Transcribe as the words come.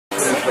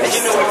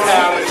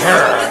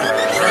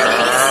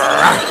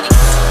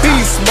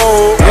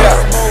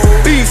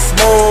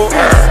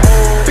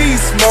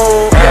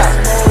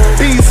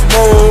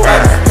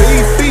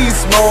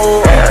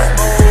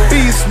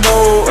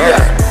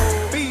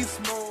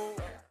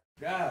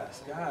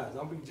guys,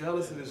 don't be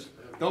jealous of this.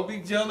 Don't be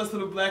jealous of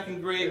the black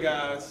and gray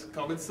guys.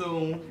 Coming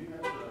soon.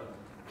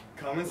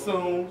 Coming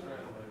soon.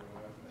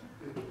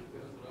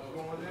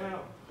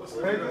 What's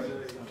going down?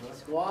 What's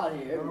squad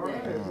here every day.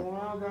 What's going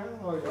on, guys?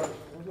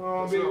 What's going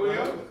on, Big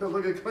Will?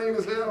 Looking clean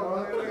as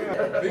hell.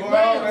 Big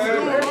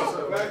man.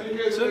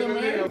 Sugar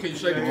man. Can you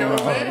shake the camera,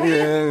 man?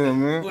 Yeah,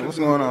 man. What's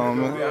going on,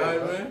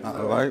 man?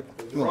 All right.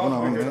 What's going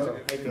on, man?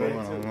 What's going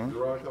on, man?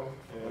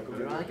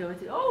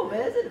 Oh,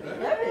 man, is it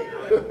heavy?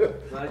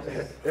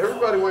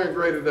 Everybody wearing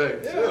gray today.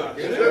 Yeah.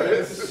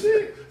 This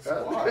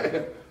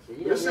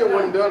shit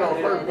wasn't done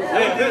on purpose.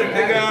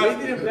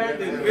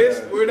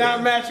 We're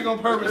not matching on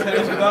purpose.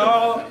 It's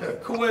all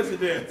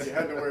coincidence. You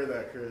had to wear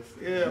that, Chris.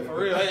 Yeah, for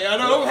real. Hey, I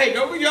know. Hey,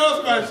 don't be jealous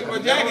about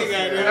what Jackie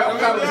got there. I'm a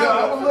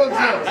little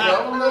jealous.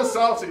 I'm a little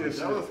salty and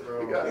jealous,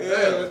 bro.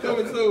 Yeah, it's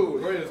coming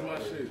soon. Gray is my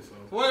shit. So.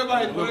 What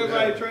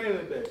everybody training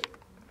today?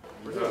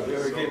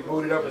 We're getting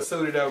booted up and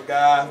suited up,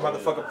 guys. About to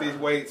fuck up these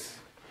weights.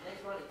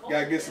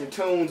 Gotta get some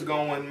tunes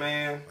going,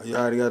 man. You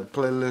already got the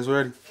playlist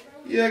ready?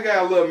 Yeah, I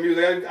got a little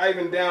music. I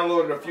even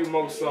downloaded a few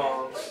more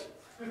songs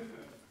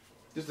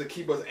just to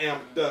keep us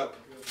amped up.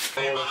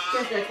 Here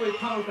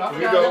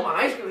we go. my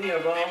ice cream here,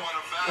 bro.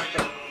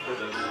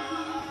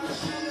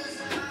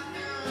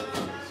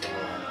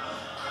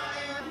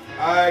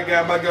 Alright,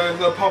 guys, about to go a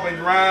little pump and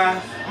grind.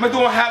 I'm gonna do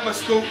half a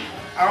scoop.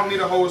 I don't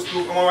need a whole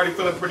scoop. I'm already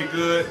feeling pretty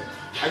good.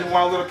 I just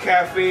want a little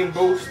caffeine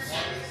boost.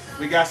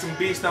 We got some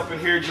beast up in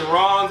here.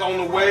 Jerron's on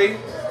the way.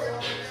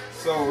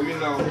 So, you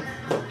know,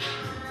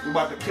 we're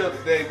about to kill it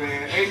today,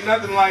 man. Ain't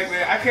nothing like,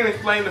 man, I can't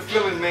explain the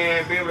feeling,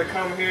 man, being able to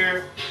come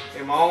here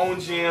in my own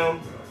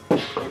gym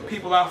with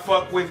people I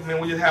fuck with, man.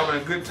 We're just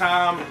having a good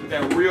time,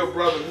 that real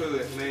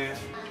brotherhood, man.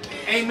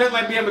 Ain't nothing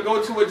like being able to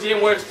go to a gym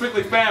where it's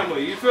strictly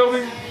family, you feel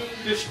me?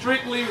 Just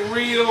strictly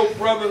real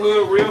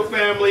brotherhood, real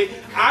family.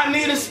 I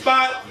need a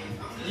spot,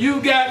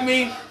 you got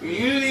me.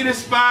 You need a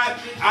spot,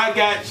 I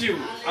got you.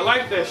 I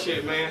like that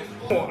shit, man.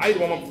 I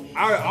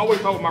always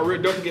talk with my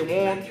real duck to get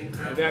warm,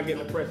 and then I get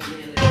in the press.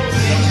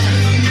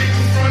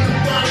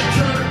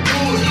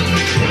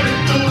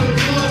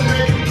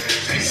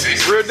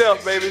 Real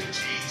Delph, baby.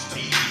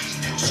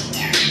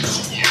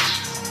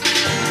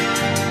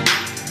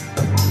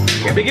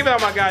 Can't be giving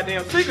out my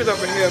goddamn secrets up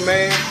in here,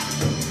 man.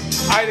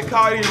 I had to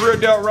call these Real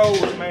Delph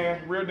rolls,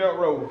 man. Real Delph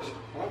rolls.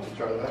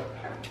 Try that.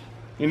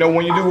 You know,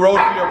 when you do rolls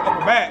for your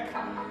upper back,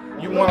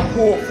 you want to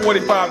pull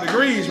 45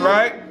 degrees,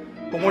 right?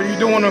 But when you're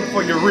doing them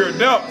for your rear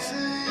delts,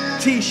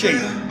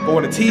 T-shape. But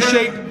with a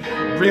T-shape,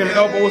 bring the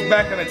elbows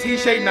back in a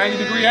T-shape,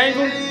 90-degree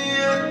angle.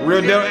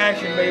 Real Delph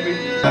action, baby.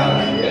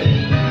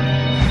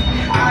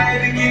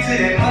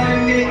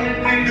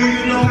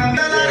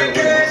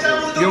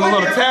 Give them a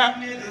little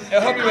tap.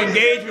 It'll help you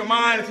engage your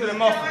mind into the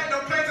muscle.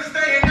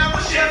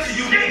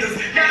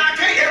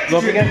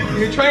 If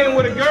you're training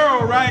with a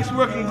girl, right? She's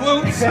working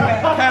glutes.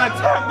 Kind of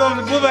tap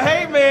those glutes.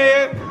 Hey,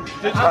 man.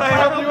 Just trying to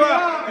help you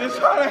out. Just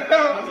trying to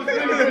help.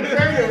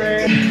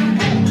 Man.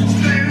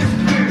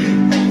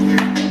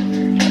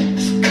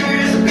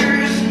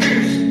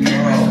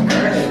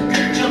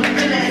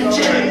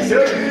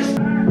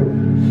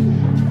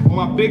 One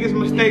of my biggest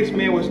mistakes,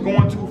 man, was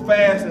going too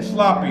fast and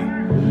sloppy.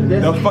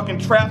 The fucking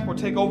traps will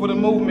take over the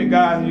movement,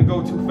 guys, when you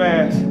go too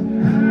fast.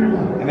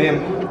 And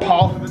then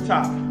pause at the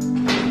top.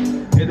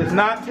 It does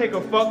not take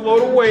a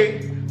fuckload of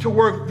weight to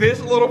work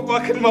this little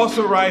fucking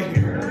muscle right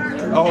here.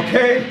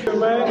 Okay?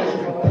 Man.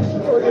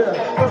 Oh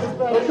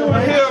yeah. What's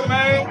doing here,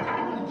 man?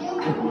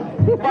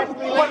 I'm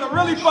about to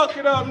really fuck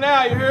it up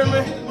now, you hear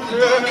me?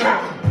 Yeah.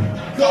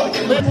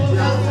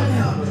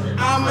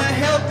 I'm a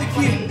healthy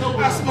kid.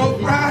 I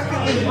smoke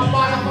broccoli.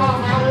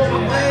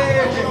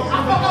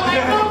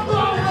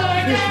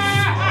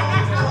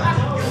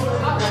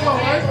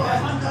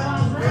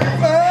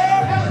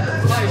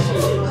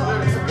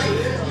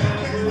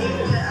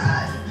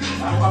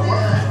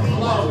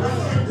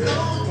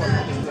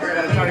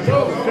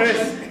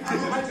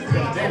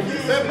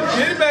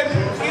 Get it, baby.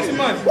 Easy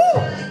money.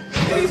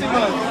 Easy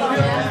money.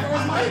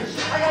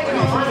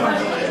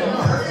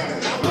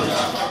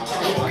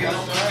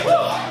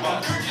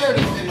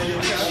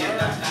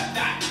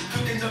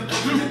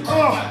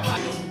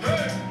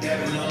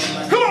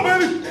 Come on,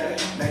 baby.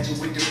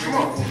 Come on.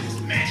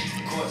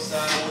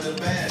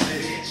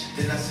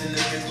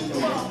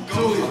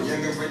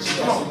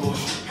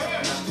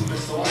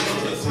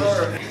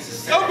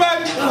 Go,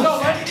 baby.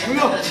 Come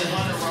on.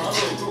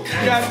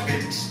 You got it.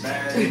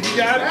 You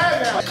got it.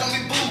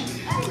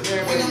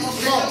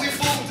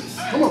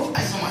 Come on.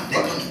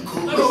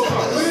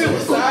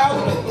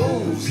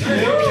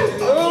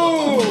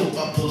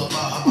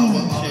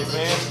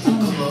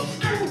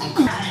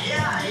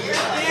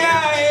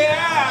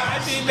 Yeah. I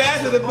see that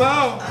to the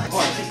bone.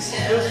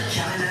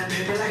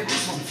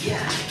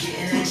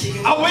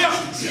 I will.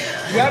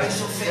 You got it?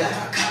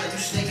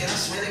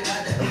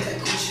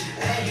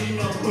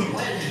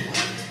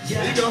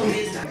 There you go.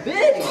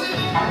 Big. Let's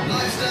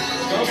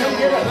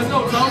go,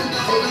 Tony.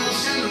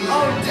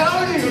 Oh,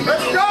 Tony.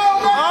 Let's go,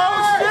 man.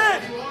 Oh,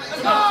 shit.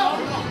 Let's go.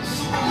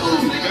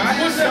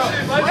 What's that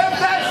shit? What's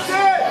that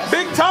shit?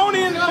 Big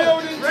Tony in the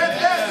building.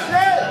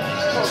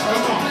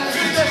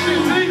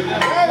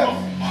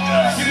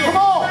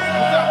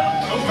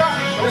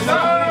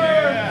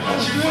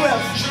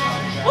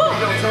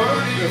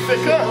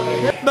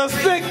 The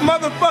sick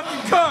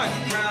motherfucking cunt.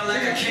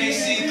 Like I can't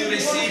see through the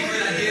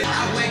secret. I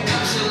wake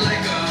up to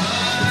like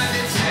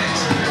 100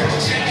 texts.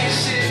 Checking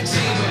shit,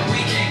 team, but we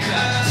can't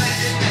cut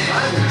it.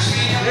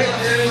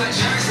 My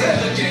Chasin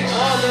looking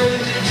all over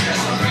the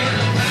dress.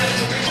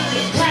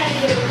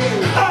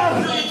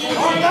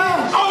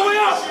 Oh, we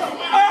up!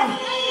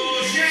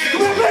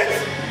 Come on, bitch!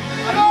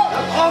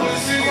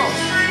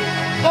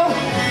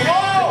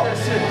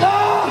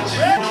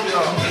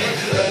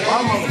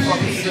 I'm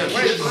motherfucking shit.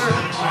 Wait,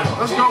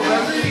 let's go,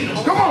 baby.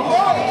 Come on.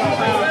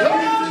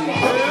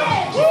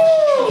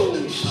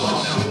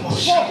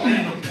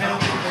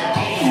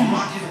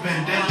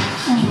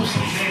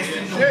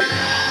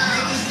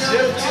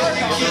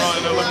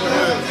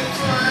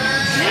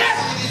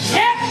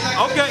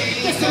 Okay.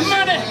 Get some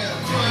money.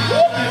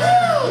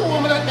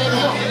 Warming up, baby.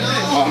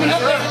 Warming up,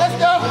 baby. Let's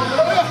go.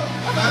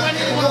 I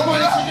need to go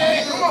to today.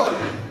 Come on.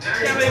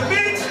 Yeah, man,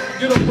 bitch.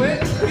 You don't win.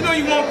 You know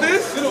you want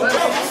this. You don't win.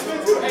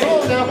 Come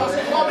on now.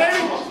 Come on,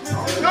 baby.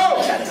 Go.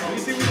 You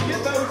see what you get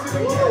though?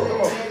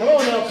 Come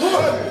on now. Pull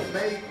it.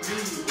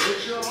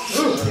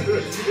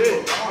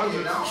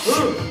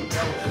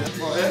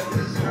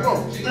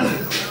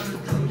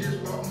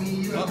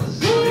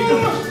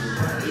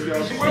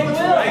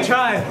 I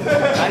tried.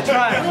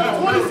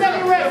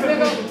 27 reps,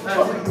 nigga.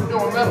 We're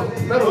doing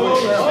metal.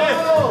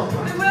 Oh,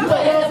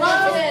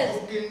 105?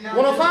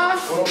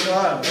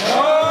 105.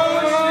 Oh,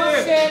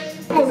 shit.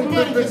 Oh,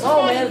 man, it's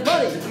money.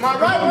 Am I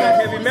right, man?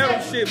 Heavy metal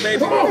shit,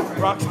 baby.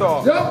 Rockstar.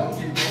 Yep.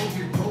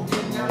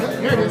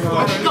 Here it is.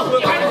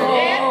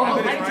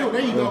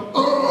 There you go.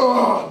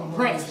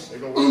 Press.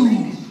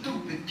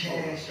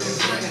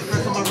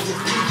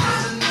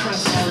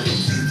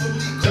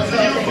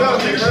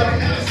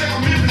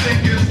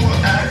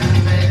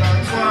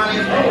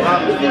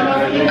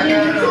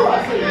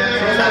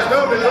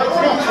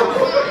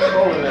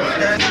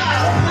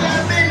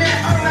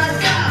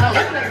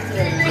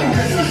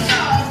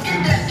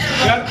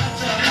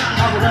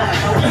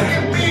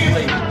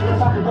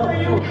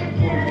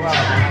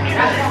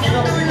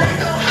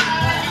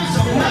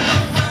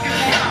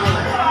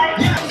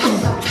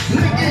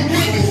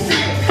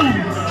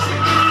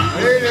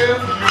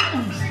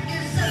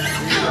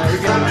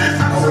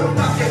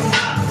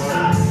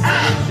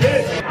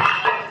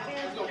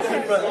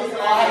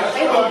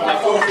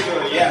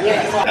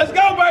 Let's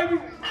go, baby.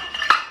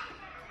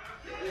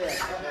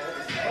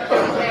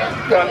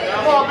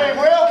 Come on, big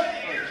Will.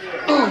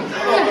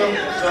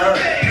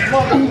 Come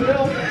on, big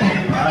Will.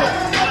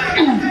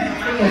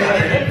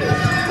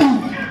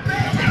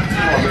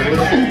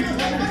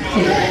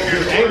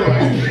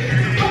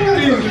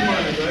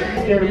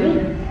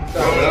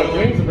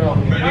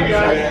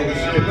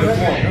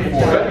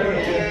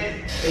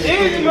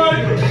 Easy,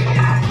 money.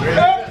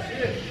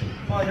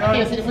 I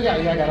can't see the foot. I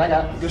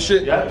got. Good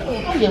shit. Oh,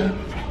 yeah.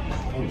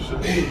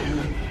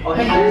 Look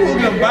at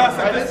them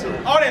biceps.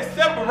 All that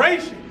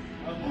separation.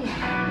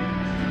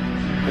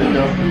 There you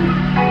go.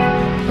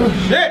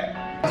 Shit.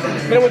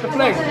 Hit it with the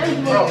flex.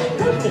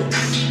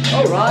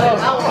 All right.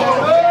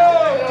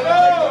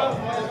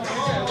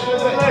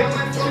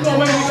 You gonna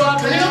make me go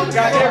after him?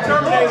 Goddamn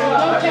Terminator.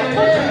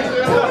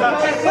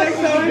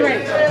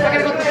 Great. I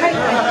gotta go to the paint.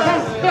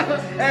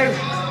 Hey,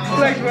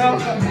 flex, bro.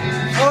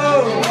 Oh.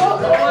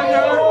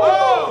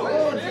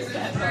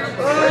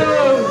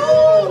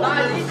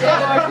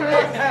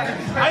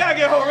 I gotta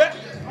get home, right?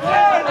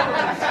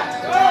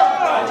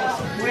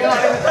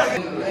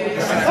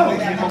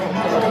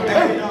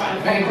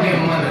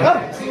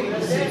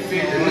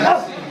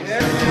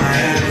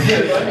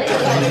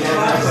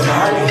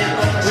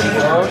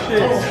 Oh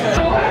shit.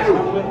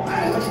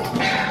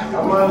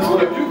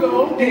 If you go,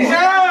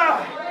 yeah.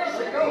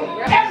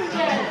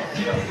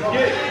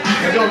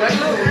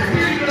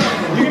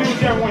 You can do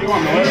whichever one you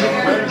want, man.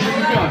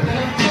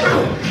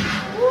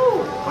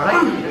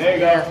 There you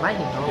go.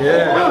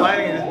 Yeah,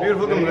 lighting is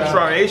beautiful. Look at the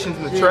striations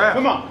in the trap.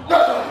 Come on.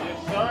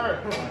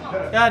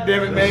 God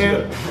damn it,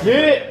 man.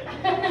 Get it.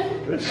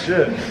 Good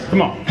shit.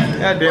 Come on.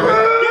 God damn it.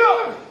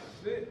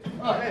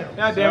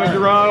 God damn it,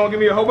 Jerron. Don't give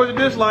me a whole bunch of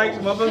dislikes.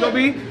 Motherfuckers gonna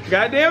be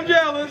goddamn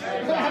jealous.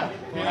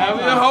 Have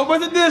me a whole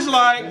bunch of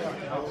dislikes.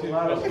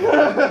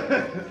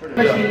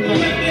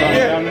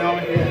 Yeah.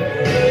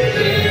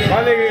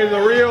 My nigga is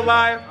a real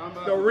life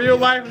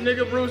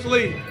nigga Bruce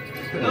Lee.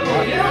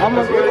 I'm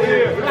gonna go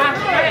here.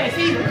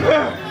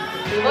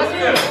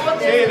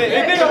 Hey, they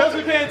think I'm supposed to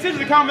be paying attention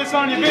to comments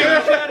on your video.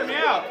 You're shouting me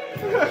out.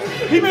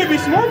 He may be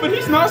small, but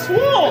he's not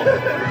swole.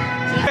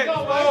 Hey,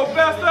 oh,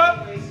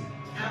 Festa.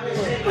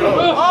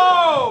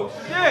 Oh,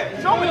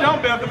 shit. Show me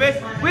dumbbell, cause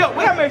we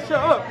gotta make sure,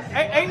 look,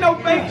 ain't no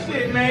fake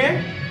shit,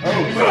 man.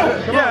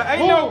 Yeah,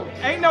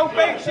 ain't no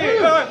fake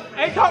shit.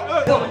 Ain't talk,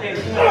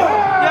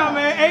 yeah,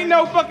 man, ain't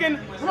no fucking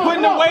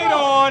putting the weight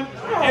on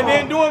and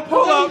then doing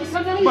pull-ups,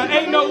 but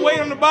ain't no weight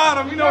on the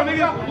bottom. You know,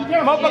 niggas,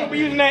 motherfuckers be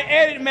using that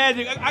edit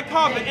magic. I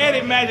call it the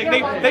edit magic.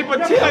 They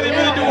pretend like they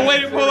really doing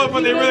weighted pull-ups,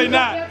 but they really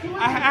not.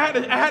 I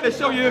had to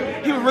show you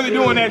he was really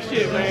doing that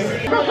shit,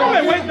 man. What's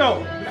that weight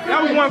though?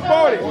 That was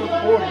 140.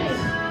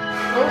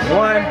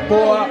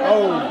 140.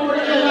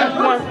 That's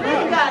one.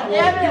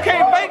 You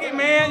can't fake it,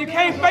 man. You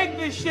can't fake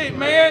this shit,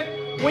 man.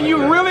 When you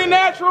really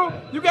natural,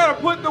 you gotta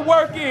put the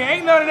work in.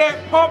 Ain't none of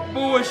that pump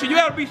bullshit. You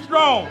gotta be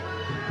strong.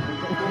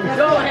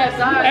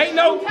 Ain't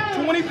no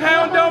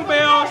 20-pound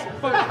dumbbells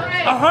for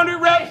 100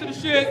 reps of the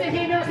shit.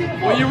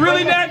 When you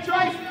really natural,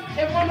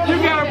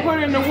 you gotta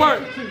put in the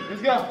work.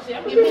 Let's go.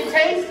 Give me a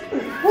taste.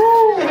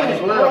 Woo!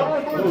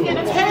 Get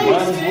a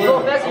taste.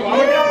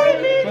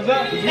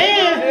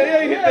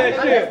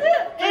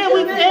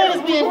 And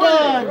it's being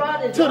done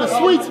to the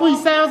sweet, sweet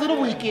sounds of the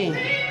weekend.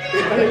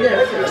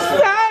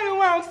 I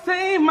won't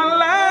save my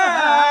life.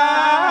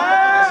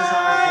 This is how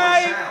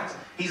his voice sounds.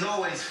 He's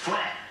always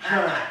flat.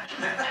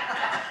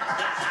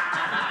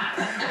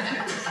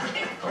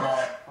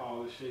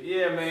 Oh shit,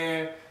 yeah,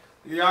 man.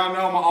 Y'all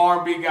know I'm an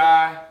R&B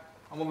guy.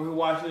 I'm over here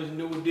watching this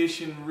new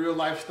edition Real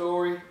Life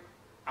Story.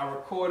 I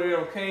recorded it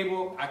on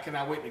cable. I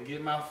cannot wait to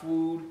get my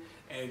food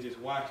and just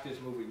watch this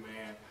movie,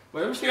 man.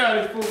 But let me see how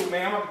this food,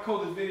 man. I'm about to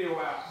close this video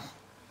out.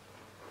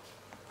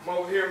 I'm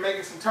over here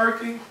making some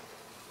turkey.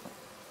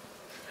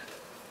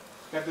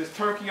 Got this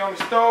turkey on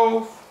the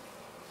stove.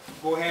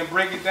 Go ahead and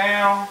break it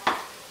down.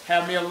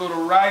 Have me a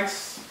little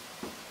rice.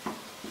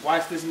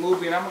 Watch this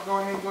movie, and I'm gonna go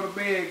ahead and go to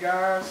bed,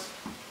 guys.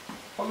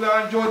 Hope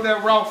y'all enjoyed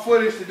that raw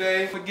footage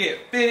today. Don't forget,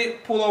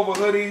 fitted pullover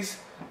hoodies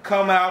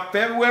come out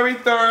February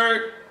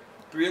 3rd,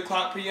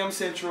 3:00 p.m.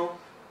 Central.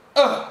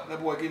 That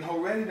boy getting whole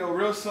ready though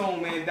real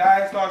soon, man.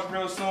 Diet starts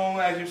real soon,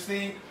 as you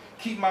see.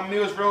 Keep my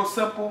meals real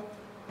simple.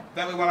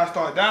 That way when I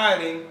start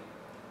dieting,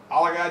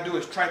 all I gotta do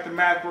is track the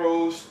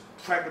macros,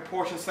 track the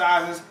portion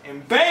sizes,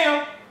 and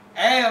bam,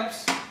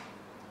 abs.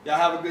 Y'all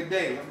have a good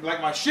day. If you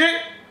like my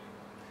shit,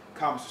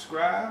 comment,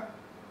 subscribe.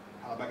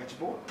 Holla back at your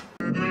boy.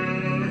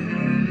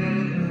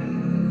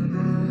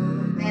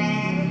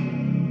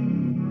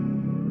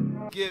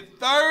 Get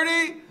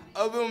 30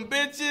 of them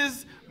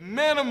bitches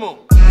minimum.